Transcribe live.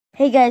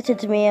Hey guys,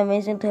 it's me,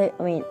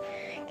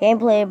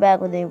 Gameplay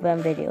back with a new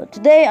video.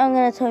 Today I'm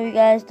gonna tell you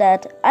guys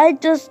that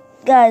I've been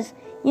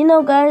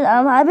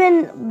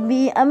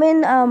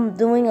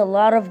doing a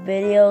lot of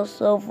videos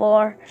so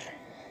far,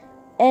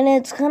 and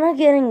it's kind of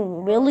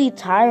getting really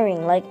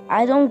tiring. Like,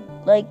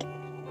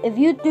 if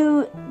you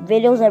do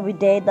videos every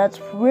day,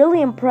 that's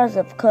really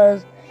impressive,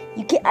 because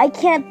I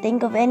can't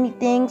think of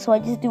anything, so I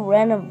just do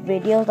random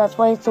videos. That's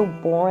why it's so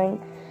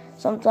boring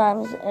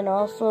sometimes. And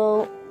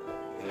also,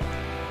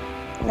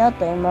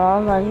 nothing,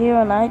 Mom's not here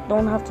and I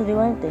don't have to do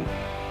anything.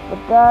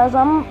 But guys,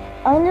 I'm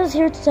just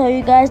here to tell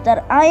you guys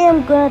that I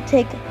am gonna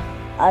take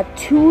a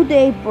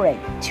 2-day break.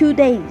 2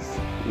 days,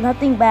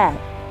 nothing bad.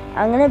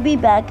 I'm gonna be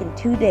back in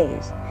 2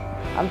 days.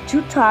 I'm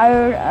too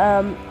tired.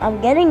 I'm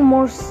getting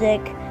more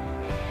sick.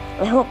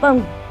 I hope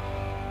I'm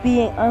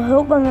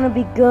gonna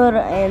be good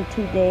in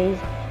 2 days.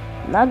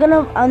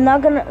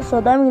 So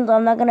that means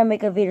I'm not gonna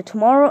make a video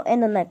tomorrow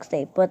and the next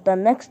day, but the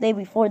next day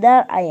before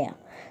that I am.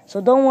 So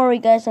don't worry,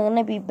 guys, I'm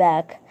gonna be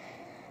back.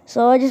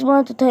 So I just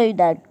wanted to tell you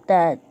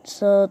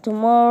so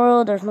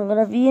tomorrow there's not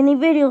gonna be any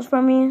videos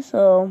from me.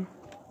 So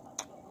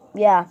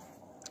yeah,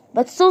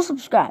 but still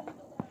subscribe,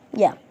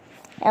 yeah,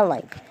 and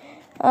like.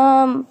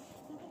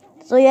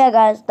 So yeah,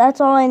 guys,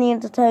 that's all I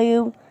needed to tell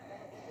you.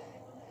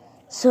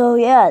 So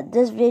yeah,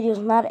 this video is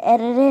not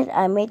edited.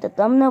 I made the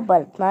thumbnail,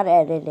 but it's not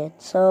edited.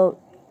 So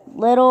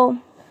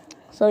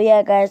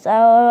yeah, guys,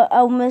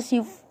 I'll miss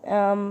you.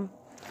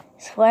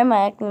 Why am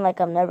I acting like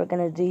I'm never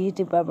gonna do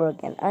YouTube ever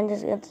again?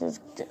 It's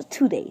just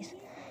 2 days.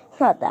 It's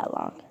not that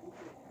long.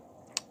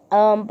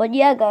 But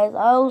yeah, guys,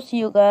 I'll see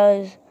you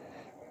guys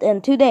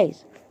in 2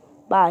 days.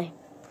 Bye.